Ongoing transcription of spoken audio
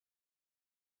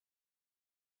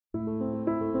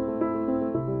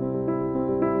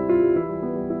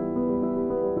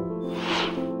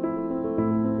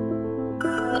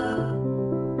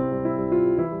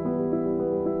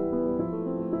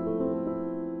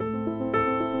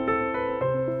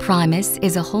PRIMUS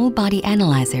is a whole body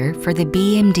analyzer for the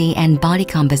BMD and body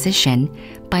composition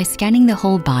by scanning the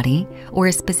whole body or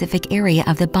a specific area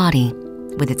of the body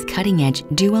with its cutting-edge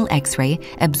dual X-ray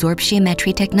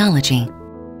absorptiometry technology.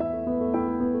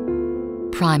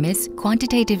 PRIMUS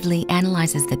quantitatively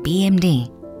analyzes the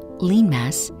BMD, lean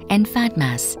mass, and fat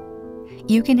mass.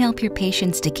 You can help your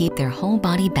patients to keep their whole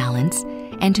body balance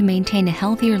and to maintain a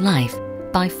healthier life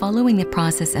by following the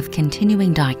process of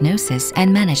continuing diagnosis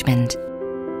and management.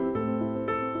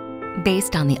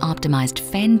 Based on the optimized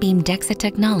fan beam DEXA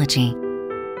technology,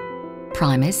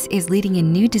 PRIMUS is leading a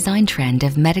new design trend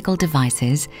of medical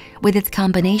devices with its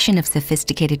combination of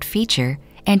sophisticated feature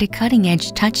and a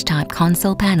cutting-edge touch-type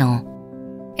console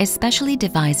panel. A specially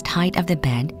devised height of the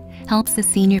bed helps the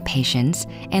senior patients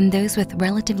and those with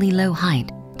relatively low height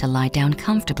to lie down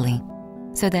comfortably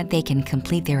so that they can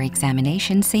complete their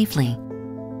examination safely.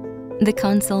 The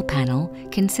console panel,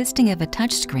 consisting of a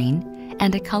touchscreen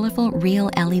and a colorful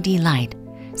real LED light,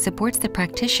 supports the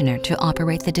practitioner to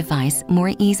operate the device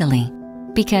more easily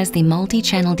because the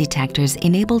multi-channel detectors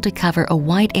enable to cover a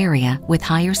wide area with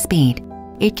higher speed.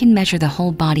 It can measure the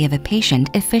whole body of a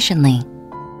patient efficiently.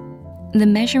 The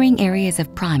measuring areas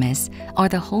of PRIMUS are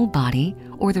the whole body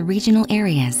or the regional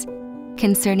areas.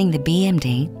 Concerning the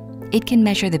BMD, it can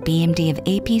measure the BMD of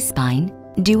AP spine,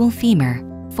 dual femur,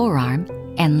 forearm,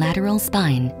 and lateral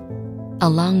spine.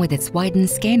 Along with its widened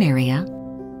scan area,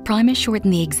 PRIMUS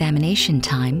shortened the examination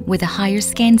time with a higher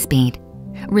scan speed,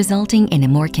 resulting in a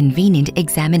more convenient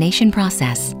examination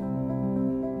process.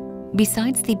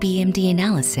 Besides the BMD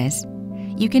analysis,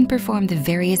 you can perform the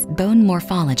various bone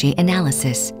morphology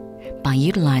analysis by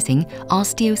utilizing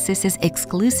OsteoSys's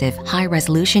exclusive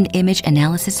high-resolution image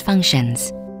analysis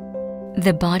functions.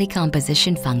 The body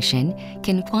composition function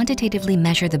can quantitatively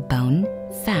measure the bone,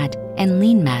 fat, and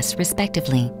lean mass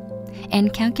respectively,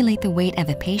 and calculate the weight of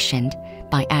a patient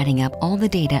by adding up all the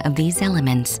data of these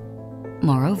elements.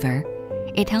 Moreover,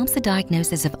 it helps the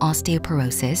diagnosis of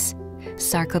osteoporosis,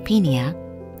 sarcopenia,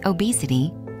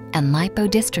 obesity, and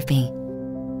lipodystrophy.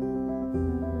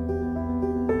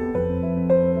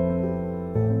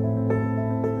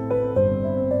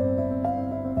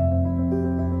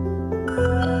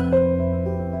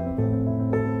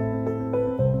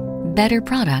 Better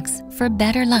products for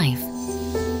better life.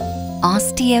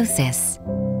 OsteoSys.